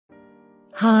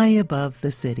High above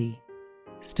the city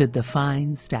stood the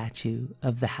fine statue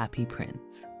of the Happy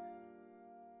Prince.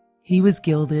 He was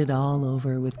gilded all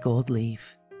over with gold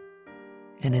leaf,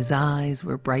 and his eyes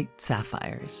were bright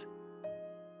sapphires.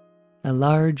 A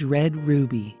large red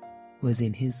ruby was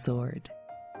in his sword.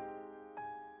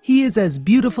 "He is as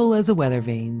beautiful as a weather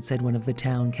vane," said one of the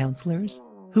town councillors,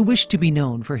 who wished to be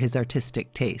known for his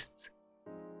artistic tastes.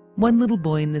 One little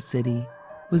boy in the city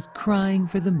was crying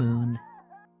for the moon,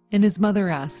 and his mother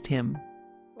asked him,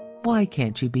 "Why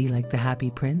can't you be like the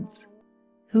Happy Prince,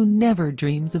 who never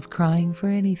dreams of crying for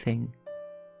anything?"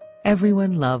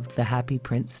 Everyone loved the Happy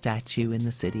Prince statue in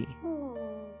the city.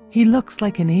 "He looks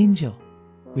like an angel,"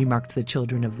 remarked the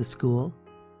children of the school.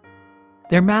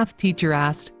 Their math teacher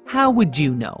asked, "How would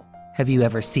you know? Have you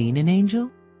ever seen an angel?"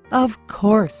 "Of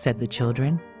course," said the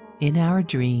children, "in our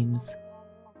dreams."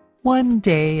 One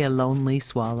day a lonely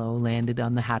swallow landed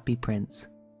on the Happy Prince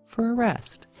for a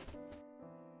rest.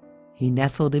 He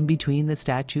nestled in between the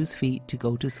statue's feet to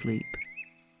go to sleep.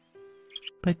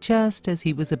 But just as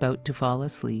he was about to fall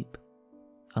asleep,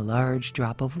 a large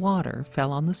drop of water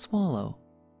fell on the swallow.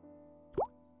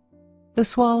 The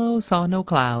swallow saw no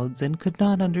clouds and could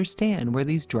not understand where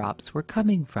these drops were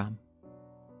coming from.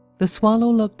 The swallow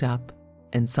looked up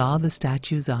and saw the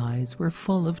statue's eyes were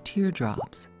full of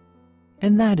teardrops,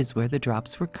 and that is where the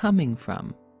drops were coming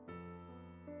from.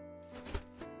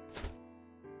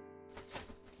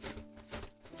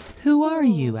 "Who are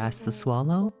you?" asked the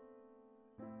swallow.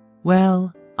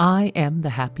 "Well, I am the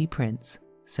Happy Prince,"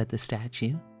 said the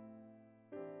statue.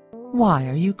 "Why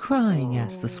are you crying?"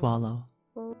 asked the swallow.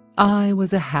 "I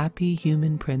was a happy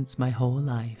human prince my whole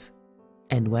life,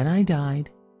 and when I died,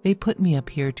 they put me up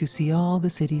here to see all the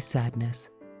city's sadness,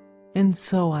 and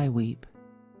so I weep.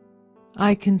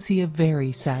 I can see a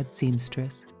very sad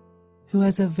seamstress who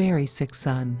has a very sick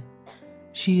son.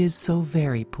 She is so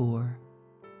very poor.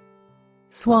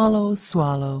 Swallow,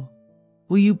 swallow,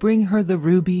 will you bring her the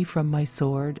ruby from my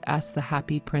sword?" asked the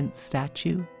Happy Prince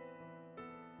statue.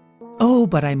 "Oh,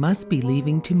 but I must be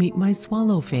leaving to meet my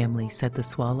swallow family," said the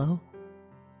swallow.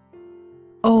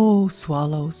 "Oh,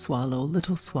 swallow, swallow,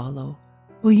 little swallow,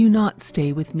 will you not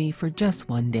stay with me for just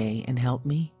one day and help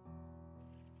me?"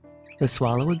 The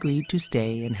swallow agreed to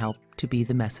stay and help to be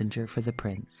the messenger for the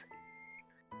prince.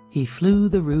 He flew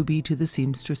the ruby to the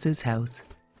seamstress's house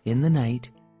in the night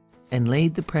and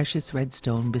laid the precious red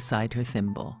stone beside her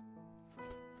thimble.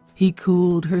 He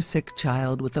cooled her sick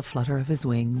child with a flutter of his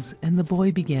wings, and the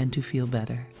boy began to feel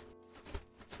better.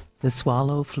 The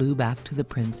swallow flew back to the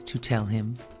prince to tell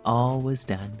him all was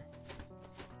done.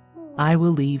 "I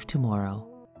will leave tomorrow."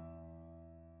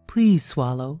 "Please,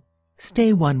 swallow,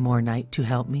 stay one more night to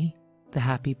help me," the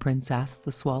Happy Prince asked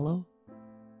the swallow.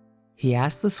 He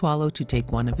asked the swallow to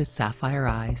take one of his sapphire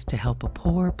eyes to help a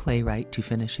poor playwright to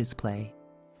finish his play.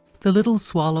 The little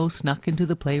swallow snuck into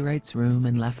the playwright's room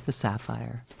and left the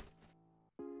sapphire.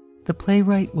 The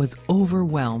playwright was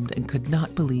overwhelmed and could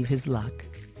not believe his luck.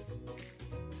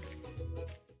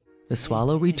 The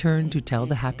swallow returned to tell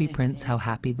the Happy Prince how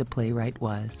happy the playwright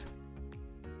was.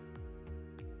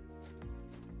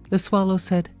 The swallow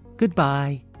said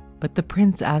goodbye, but the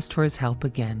prince asked for his help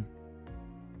again,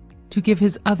 to give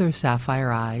his other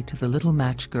sapphire eye to the little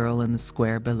match girl in the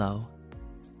square below.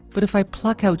 "But if I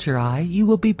pluck out your eye, you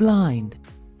will be blind."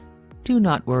 "Do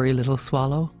not worry, little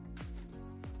swallow.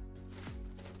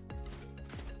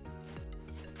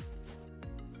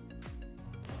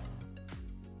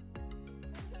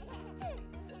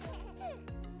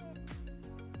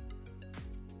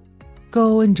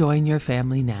 Go and join your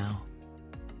family now."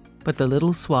 But the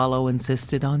little swallow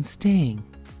insisted on staying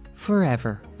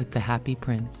forever with the Happy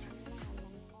Prince.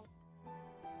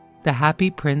 The Happy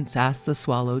Prince asked the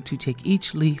swallow to take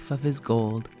each leaf of his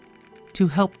gold to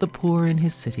help the poor in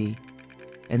his city,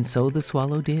 and so the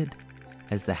swallow did,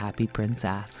 as the Happy Prince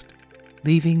asked,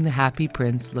 leaving the Happy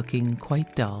Prince looking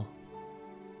quite dull.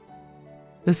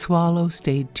 The swallow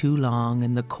stayed too long,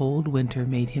 and the cold winter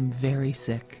made him very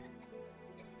sick.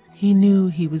 He knew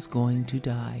he was going to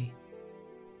die.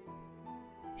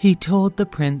 He told the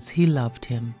prince he loved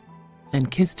him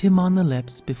and kissed him on the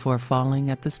lips before falling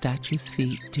at the statue's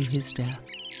feet to his death.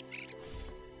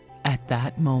 At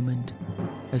that moment,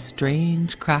 a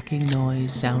strange cracking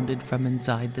noise sounded from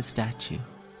inside the statue.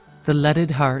 The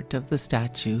leaded heart of the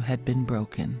statue had been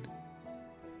broken.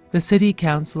 The city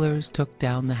councillors took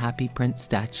down the Happy Prince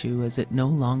statue as it no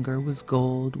longer was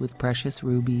gold with precious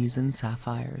rubies and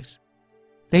sapphires.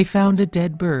 They found a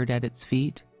dead bird at its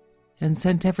feet and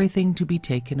sent everything to be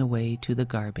taken away to the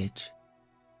garbage.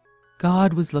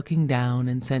 God was looking down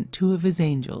and sent 2 of his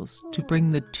angels to bring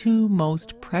the 2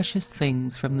 most precious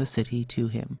things from the city to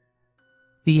him.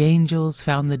 The angels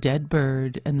found the dead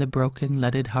bird and the broken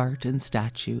leaded heart and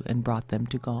statue and brought them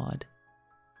to God.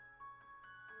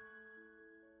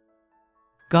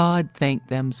 God thanked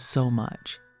them so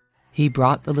much. He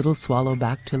brought the little swallow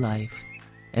back to life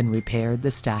and repaired the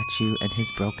statue and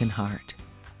his broken heart.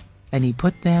 And he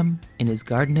put them in his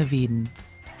Garden of Eden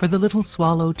for the little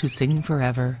swallow to sing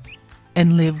forever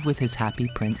and live with his happy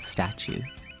prince statue.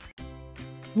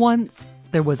 Once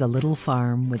there was a little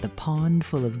farm with a pond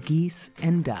full of geese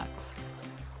and ducks.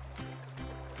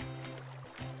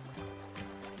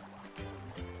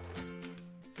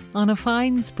 On a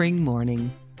fine spring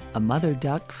morning, a mother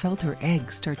duck felt her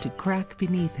eggs start to crack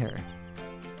beneath her.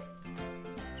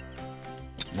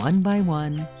 One by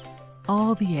one,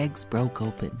 all the eggs broke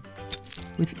open,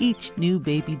 with each new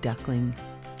baby duckling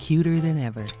cuter than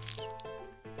ever.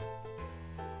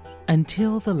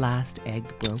 Until the last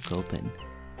egg broke open.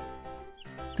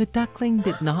 The duckling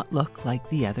did not look like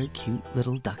the other cute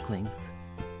little ducklings.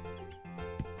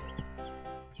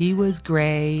 He was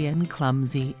gray and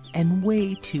clumsy and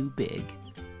way too big.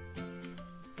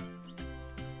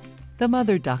 The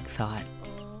mother duck thought,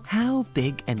 "How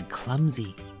big and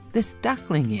clumsy this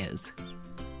duckling is."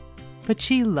 But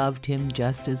she loved him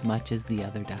just as much as the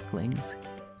other ducklings.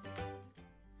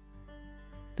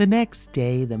 The next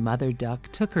day, the mother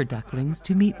duck took her ducklings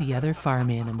to meet the other farm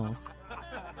animals.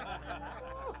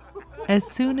 As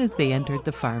soon as they entered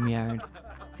the farmyard,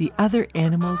 the other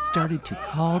animals started to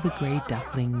call the gray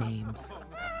duckling names.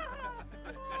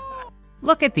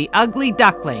 "Look at the ugly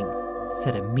duckling,"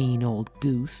 said a mean old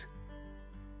goose.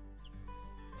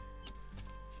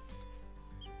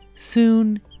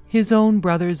 Soon, his own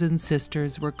brothers and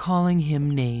sisters were calling him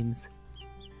names.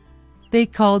 They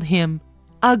called him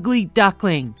Ugly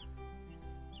Duckling.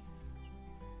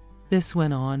 This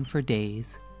went on for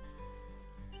days,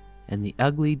 and the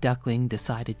ugly duckling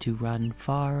decided to run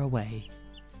far away.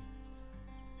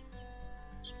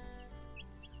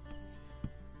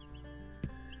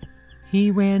 He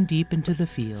ran deep into the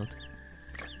field.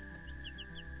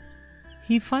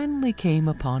 He finally came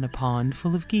upon a pond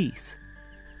full of geese.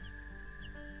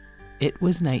 It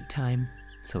was nighttime,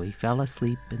 so he fell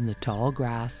asleep in the tall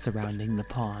grass surrounding the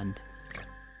pond.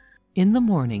 In the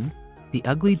morning, the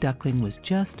ugly duckling was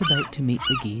just about to meet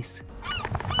the geese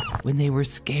when they were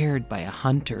scared by a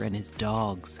hunter and his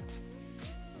dogs.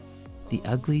 The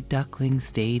ugly duckling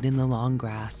stayed in the long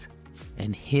grass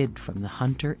and hid from the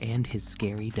hunter and his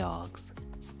scary dogs.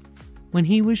 When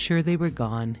he was sure they were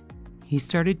gone, he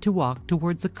started to walk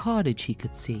towards a cottage he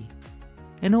could see.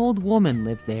 An old woman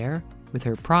lived there with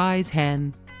her prize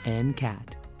hen and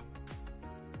cat.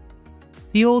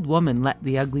 The old woman let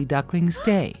the ugly duckling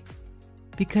stay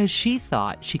because she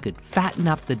thought she could fatten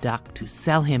up the duck to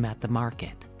sell him at the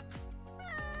market.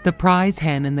 The prize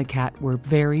hen and the cat were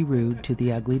very rude to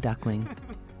the ugly duckling,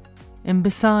 and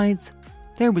besides,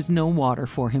 there was no water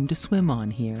for him to swim on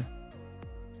here.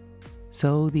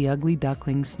 So the ugly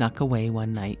duckling snuck away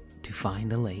one night to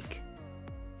find a lake.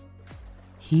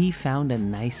 He found a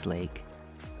nice lake,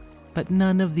 but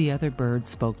none of the other birds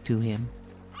spoke to him.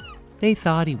 They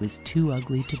thought he was too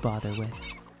ugly to bother with.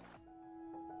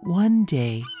 One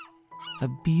day, a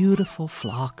beautiful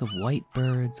flock of white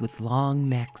birds with long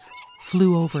necks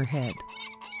flew overhead.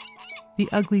 The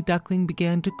ugly duckling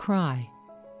began to cry,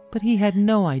 but he had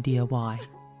no idea why.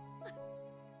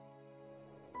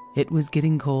 It was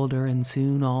getting colder, and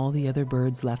soon all the other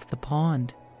birds left the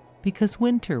pond because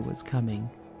winter was coming.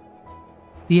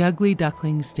 The ugly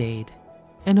duckling stayed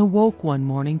and awoke one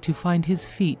morning to find his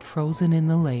feet frozen in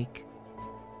the lake.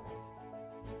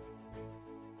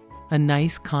 A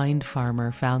nice, kind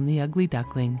farmer found the ugly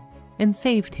duckling and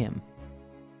saved him.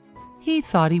 He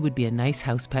thought he would be a nice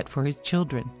house pet for his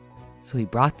children, so he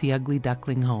brought the ugly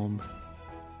duckling home.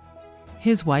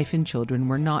 His wife and children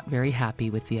were not very happy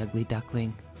with the ugly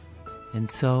duckling, and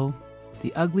so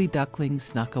the ugly duckling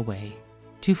snuck away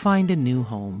to find a new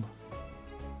home.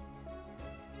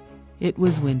 It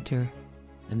was winter,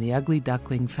 and the ugly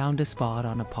duckling found a spot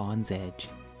on a pond's edge.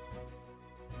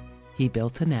 He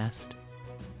built a nest.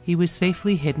 He was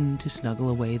safely hidden to snuggle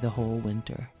away the whole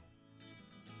winter.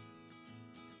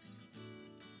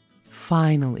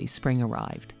 Finally, spring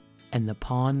arrived, and the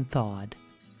pond thawed.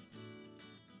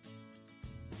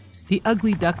 The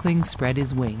ugly duckling spread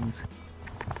his wings.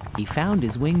 He found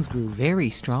his wings grew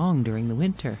very strong during the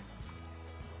winter.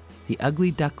 The ugly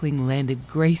duckling landed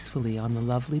gracefully on the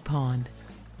lovely pond.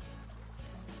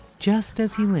 Just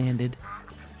as he landed,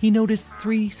 he noticed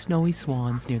 3 snowy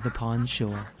swans near the pond's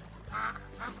shore.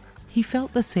 He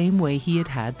felt the same way he had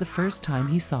had the first time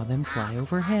he saw them fly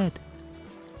overhead.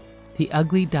 The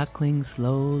ugly duckling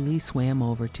slowly swam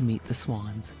over to meet the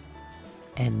swans,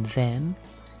 and then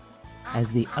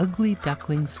As the ugly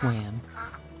duckling swam,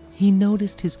 he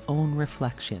noticed his own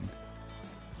reflection.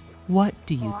 What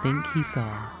do you think he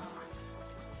saw?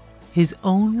 His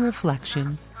own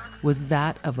reflection was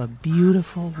that of a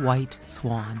beautiful white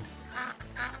swan.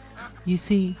 You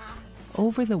see,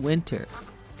 over the winter,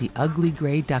 the ugly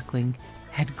gray duckling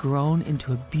had grown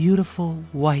into a beautiful,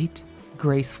 white,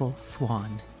 graceful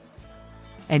swan.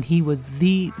 And he was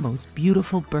the most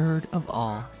beautiful bird of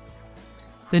all.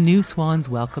 The new swans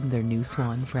welcomed their new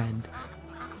swan friend.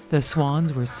 The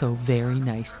swans were so very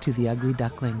nice to the ugly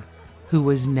duckling, who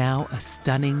was now a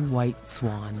stunning white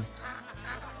swan.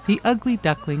 The ugly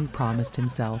duckling promised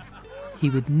himself he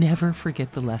would never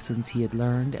forget the lessons he had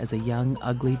learned as a young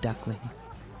ugly duckling,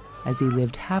 as he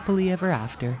lived happily ever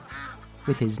after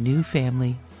with his new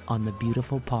family on the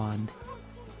beautiful pond.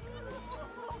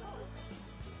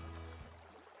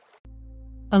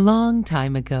 A long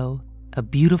time ago, a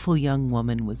beautiful young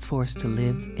woman was forced to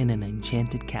live in an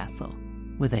enchanted castle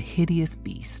with a hideous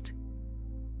beast.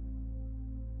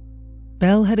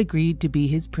 Belle had agreed to be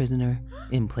his prisoner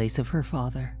in place of her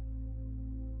father.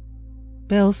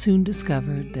 Belle soon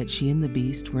discovered that she and the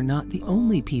beast were not the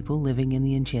only people living in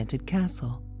the enchanted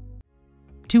castle.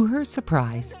 To her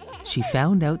surprise, she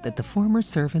found out that the former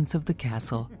servants of the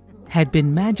castle had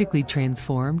been magically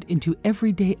transformed into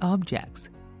everyday objects: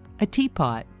 a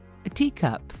teapot, a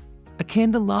teacup, a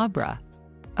candelabra,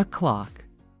 a clock.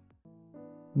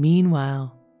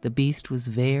 Meanwhile, the beast was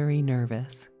very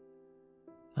nervous.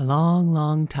 A long,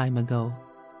 long time ago,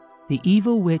 the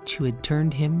evil witch who had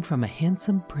turned him from a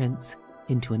handsome prince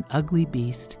into an ugly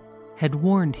beast had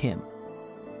warned him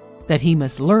that he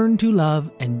must learn to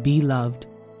love and be loved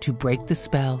to break the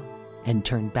spell and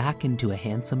turn back into a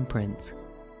handsome prince.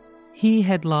 He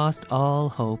had lost all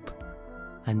hope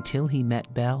until he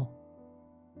met Belle.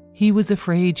 He was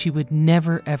afraid she would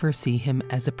never ever see him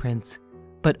as a prince,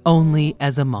 but only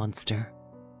as a monster.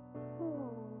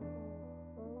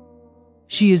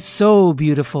 "She is so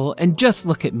beautiful, and just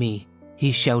look at me,"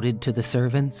 he shouted to the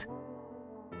servants.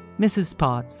 Mrs.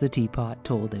 Potts, the teapot,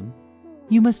 told him,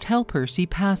 "You must help her see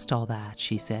past all that,"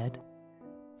 she said.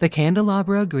 The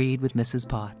candelabra agreed with Mrs.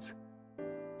 Potts.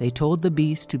 They told the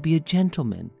beast to be a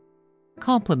gentleman,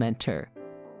 compliment her,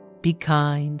 be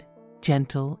kind,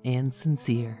 gentle, and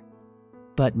sincere,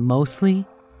 but mostly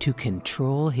to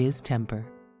control his temper.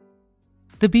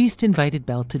 The beast invited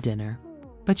Belle to dinner,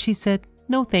 but she said,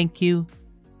 "No, thank you."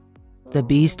 The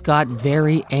beast got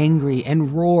very angry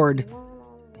and roared,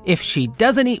 "If she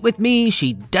doesn't eat with me,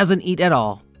 she doesn't eat at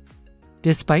all."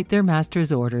 Despite their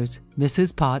master's orders,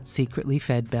 Mrs. Potts secretly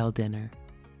fed Belle dinner.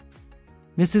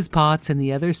 Mrs. Potts and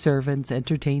the other servants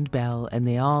entertained Belle, and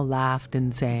they all laughed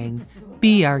and sang,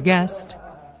 "Be our guest."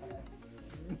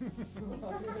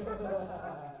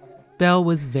 Belle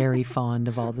was very fond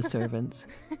of all the servants,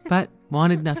 but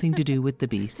wanted nothing to do with the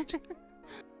beast.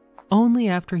 Only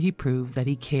after he proved that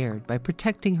he cared by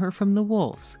protecting her from the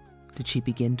wolves did she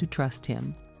begin to trust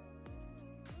him.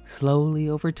 Slowly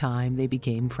over time, they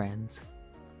became friends.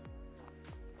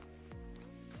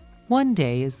 One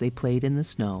day, as they played in the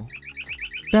snow,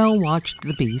 Belle watched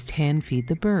the beast hand feed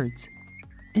the birds,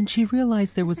 and she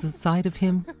realized there was a side of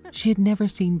him she had never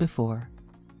seen before.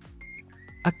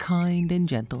 A kind and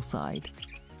gentle side.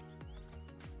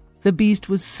 The beast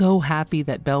was so happy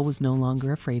that Belle was no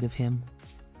longer afraid of him.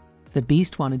 The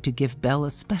beast wanted to give Belle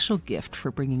a special gift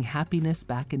for bringing happiness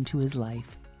back into his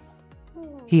life.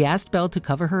 He asked Belle to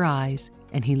cover her eyes,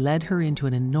 and he led her into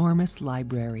an enormous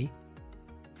library.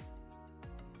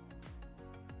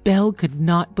 Belle could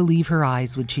not believe her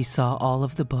eyes when she saw all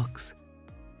of the books.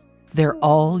 "They're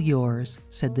all yours,"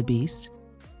 said the beast.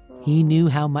 He knew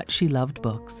how much she loved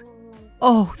books.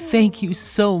 "Oh, thank you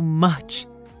so much,"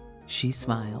 she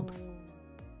smiled.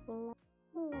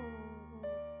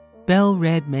 Belle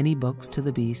read many books to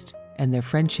the beast, and their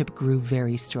friendship grew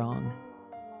very strong.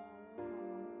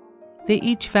 They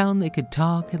each found they could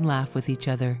talk and laugh with each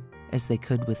other as they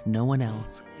could with no one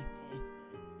else.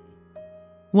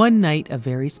 One night, a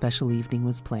very special evening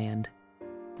was planned.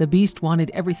 The beast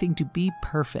wanted everything to be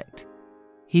perfect.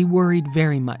 He worried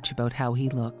very much about how he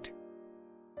looked.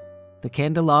 The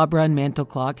candelabra and mantel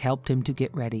clock helped him to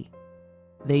get ready.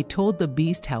 They told the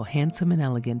beast how handsome and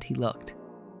elegant he looked.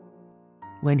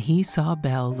 When he saw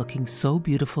Belle looking so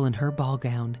beautiful in her ball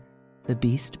gown, the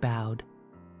beast bowed.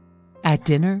 At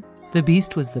dinner, the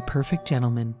beast was the perfect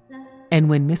gentleman, and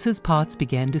when Mrs. Potts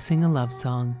began to sing a love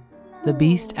song, the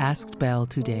beast asked Belle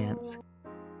to dance.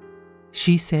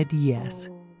 She said yes,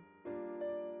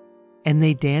 and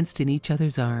they danced in each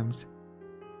other's arms.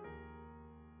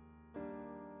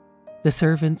 The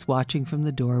servants watching from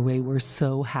the doorway were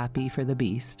so happy for the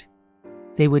beast.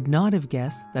 They would not have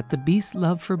guessed that the beast's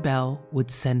love for Belle would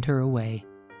send her away.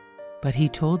 But he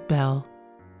told Belle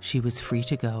she was free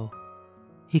to go.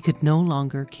 He could no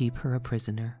longer keep her a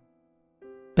prisoner.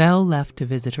 Belle left to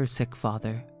visit her sick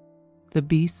father. The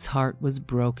beast's heart was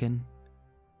broken.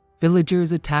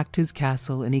 Villagers attacked his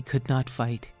castle and he could not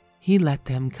fight. He let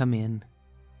them come in.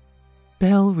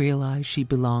 Belle realized she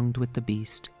belonged with the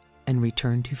beast and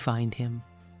returned to find him.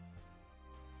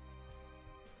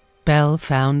 Belle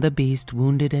found the beast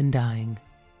wounded and dying.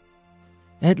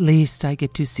 "At least I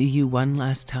get to see you one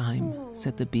last time,"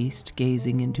 said the beast,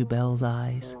 gazing into Belle's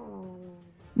eyes.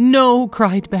 "No,"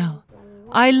 cried Belle.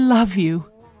 "I love you."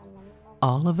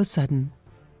 All of a sudden,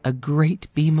 a great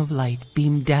beam of light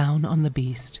beamed down on the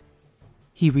beast.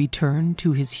 He returned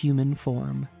to his human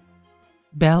form.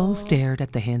 Belle stared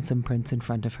at the handsome prince in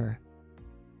front of her.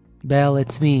 "Belle,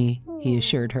 it's me," he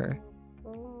assured her.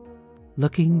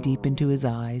 Looking deep into his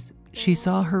eyes, she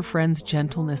saw her friend's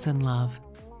gentleness and love.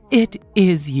 "It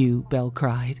is you," Belle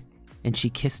cried, and she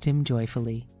kissed him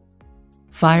joyfully.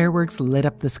 Fireworks lit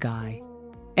up the sky,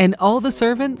 and all the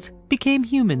servants became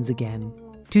humans again.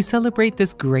 To celebrate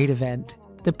this great event,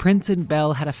 the prince and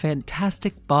Belle had a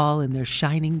fantastic ball in their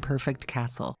shining perfect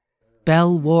castle.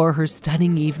 Belle wore her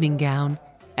stunning evening gown,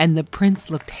 and the prince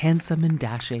looked handsome and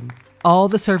dashing. All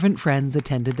the servant friends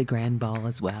attended the grand ball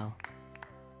as well.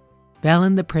 Belle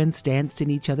and the prince danced in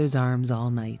each other's arms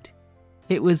all night.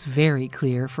 It was very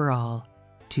clear for all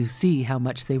to see how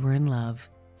much they were in love.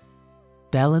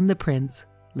 Belle and the prince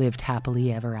lived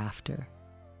happily ever after.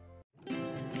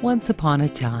 Once upon a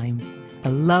time, a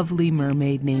lovely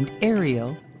mermaid named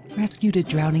Ariel rescued a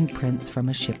drowning prince from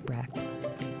a shipwreck.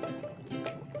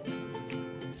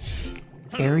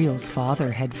 Ariel's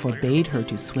father had forbade her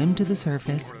to swim to the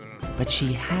surface, but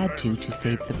she had to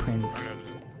save the prince.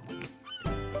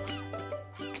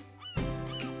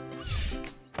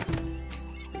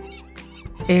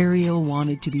 Ariel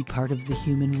wanted to be part of the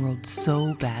human world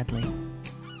so badly.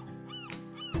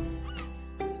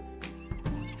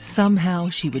 Somehow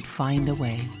she would find a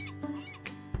way.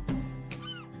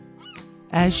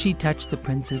 As she touched the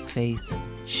prince's face,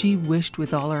 she wished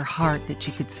with all her heart that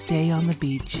she could stay on the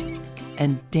beach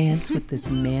and dance with this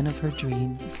man of her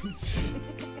dreams.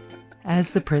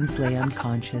 As the prince lay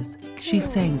unconscious, she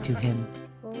sang to him.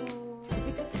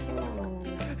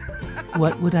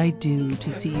 "What would I do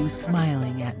to see you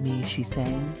smiling at me?" she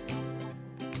sang.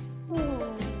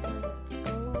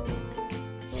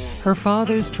 Her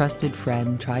father's trusted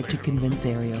friend tried to convince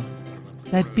Ariel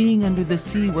that being under the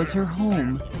sea was her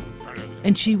home,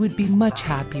 and she would be much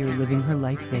happier living her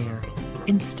life there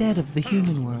instead of the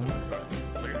human world.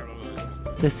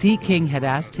 The Sea King had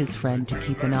asked his friend to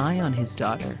keep an eye on his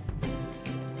daughter.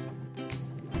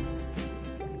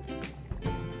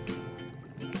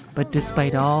 But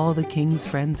despite all the king's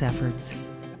friend's efforts,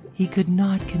 he could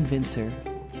not convince her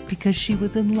because she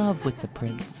was in love with the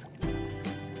prince.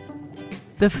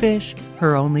 The fish,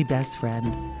 her only best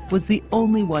friend, was the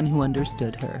only one who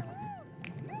understood her.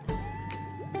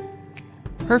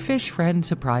 Her fish friend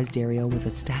surprised Ariel with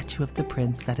a statue of the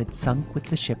prince that had sunk with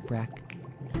the shipwreck.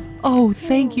 "Oh,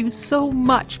 thank you so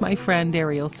much, my friend,"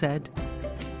 Ariel said.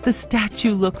 "The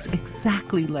statue looks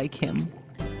exactly like him."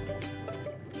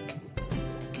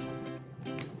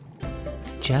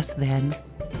 Just then,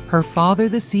 her father,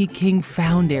 the Sea King,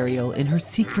 found Ariel in her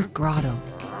secret grotto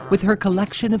with her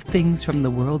collection of things from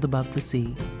the world above the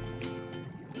sea.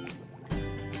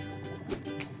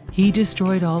 He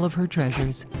destroyed all of her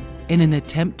treasures in an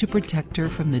attempt to protect her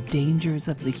from the dangers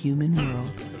of the human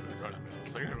world.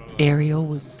 Ariel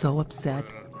was so upset.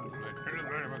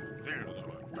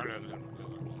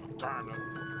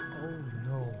 Oh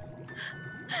no.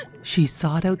 She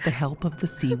sought out the help of the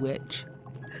Sea Witch.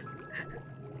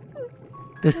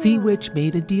 The Sea Witch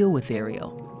made a deal with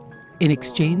Ariel. In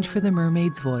exchange for the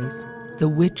mermaid's voice, the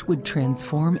witch would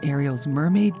transform Ariel's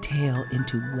mermaid tail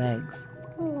into legs.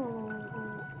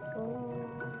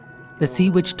 The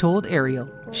Sea Witch told Ariel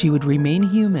she would remain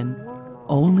human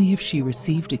only if she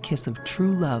received a kiss of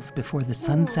true love before the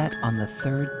sunset on the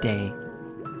third day.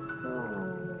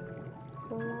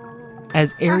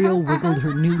 As Ariel wiggled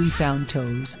her newly found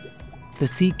toes, the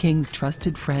Sea King's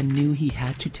trusted friend knew he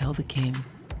had to tell the king.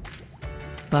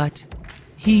 But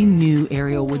he knew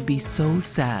Ariel would be so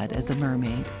sad as a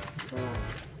mermaid.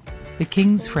 The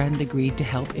king's friend agreed to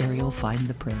help Ariel find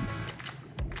the prince.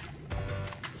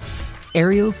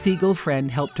 Ariel's seagull friend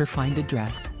helped her find a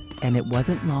dress, and it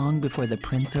wasn't long before the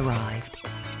prince arrived.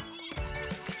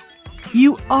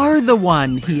 "You are the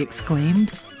one!" he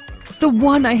exclaimed. "The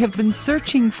one I have been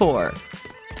searching for!"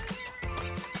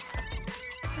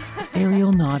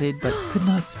 Ariel nodded but could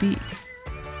not speak.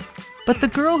 "But the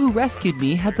girl who rescued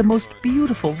me had the most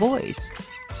beautiful voice,"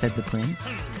 said the prince.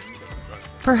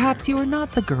 "Perhaps you are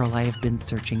not the girl I have been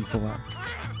searching for."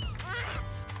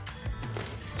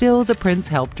 Still, the prince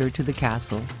helped her to the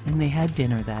castle, and they had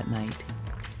dinner that night.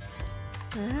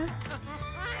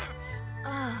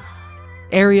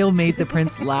 Ariel made the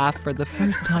prince laugh for the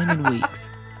first time in weeks.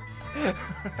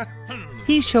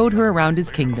 He showed her around his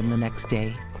kingdom the next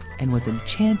day and was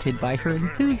enchanted by her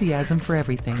enthusiasm for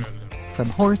everything, from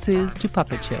horses to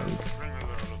puppet shows.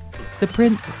 The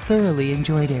prince thoroughly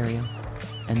enjoyed Ariel,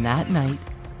 and that night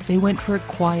they went for a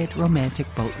quiet,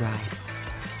 romantic boat ride.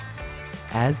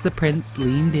 As the prince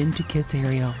leaned in to kiss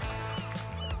Ariel,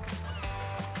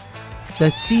 the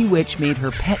sea witch made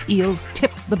her pet eels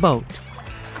tip the boat.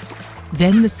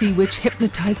 Then the sea witch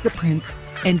hypnotized the prince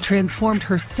and transformed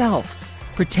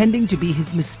herself, pretending to be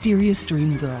his mysterious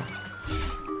dream girl.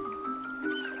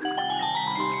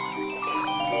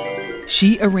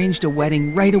 She arranged a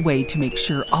wedding right away to make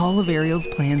sure all of Ariel's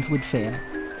plans would fail.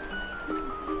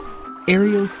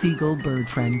 Ariel's seagull bird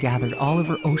friend gathered all of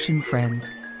her ocean friends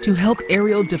to help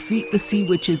Ariel defeat the sea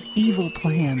witch's evil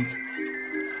plans.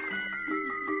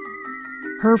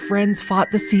 Her friends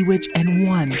fought the sea witch and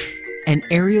won, and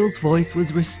Ariel's voice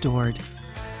was restored.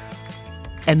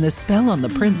 And the spell on the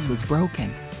prince was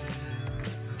broken.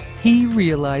 He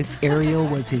realized Ariel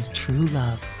was his true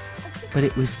love, but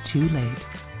it was too late,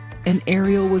 and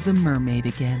Ariel was a mermaid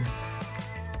again.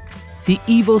 The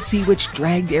evil sea witch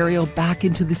dragged Ariel back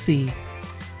into the sea,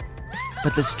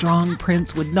 but the strong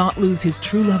prince would not lose his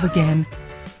true love again,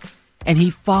 and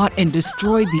he fought and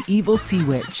destroyed the evil sea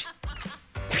witch.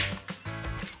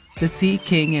 The Sea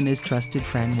King and his trusted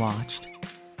friend watched.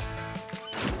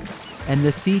 And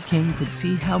the Sea King could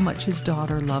see how much his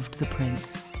daughter loved the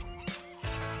prince.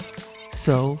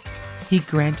 So he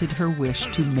granted her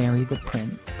wish to marry the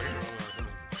prince.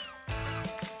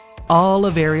 All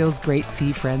of Ariel's great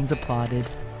sea friends applauded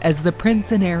as the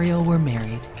prince and Ariel were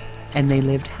married, and they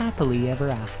lived happily ever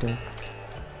after.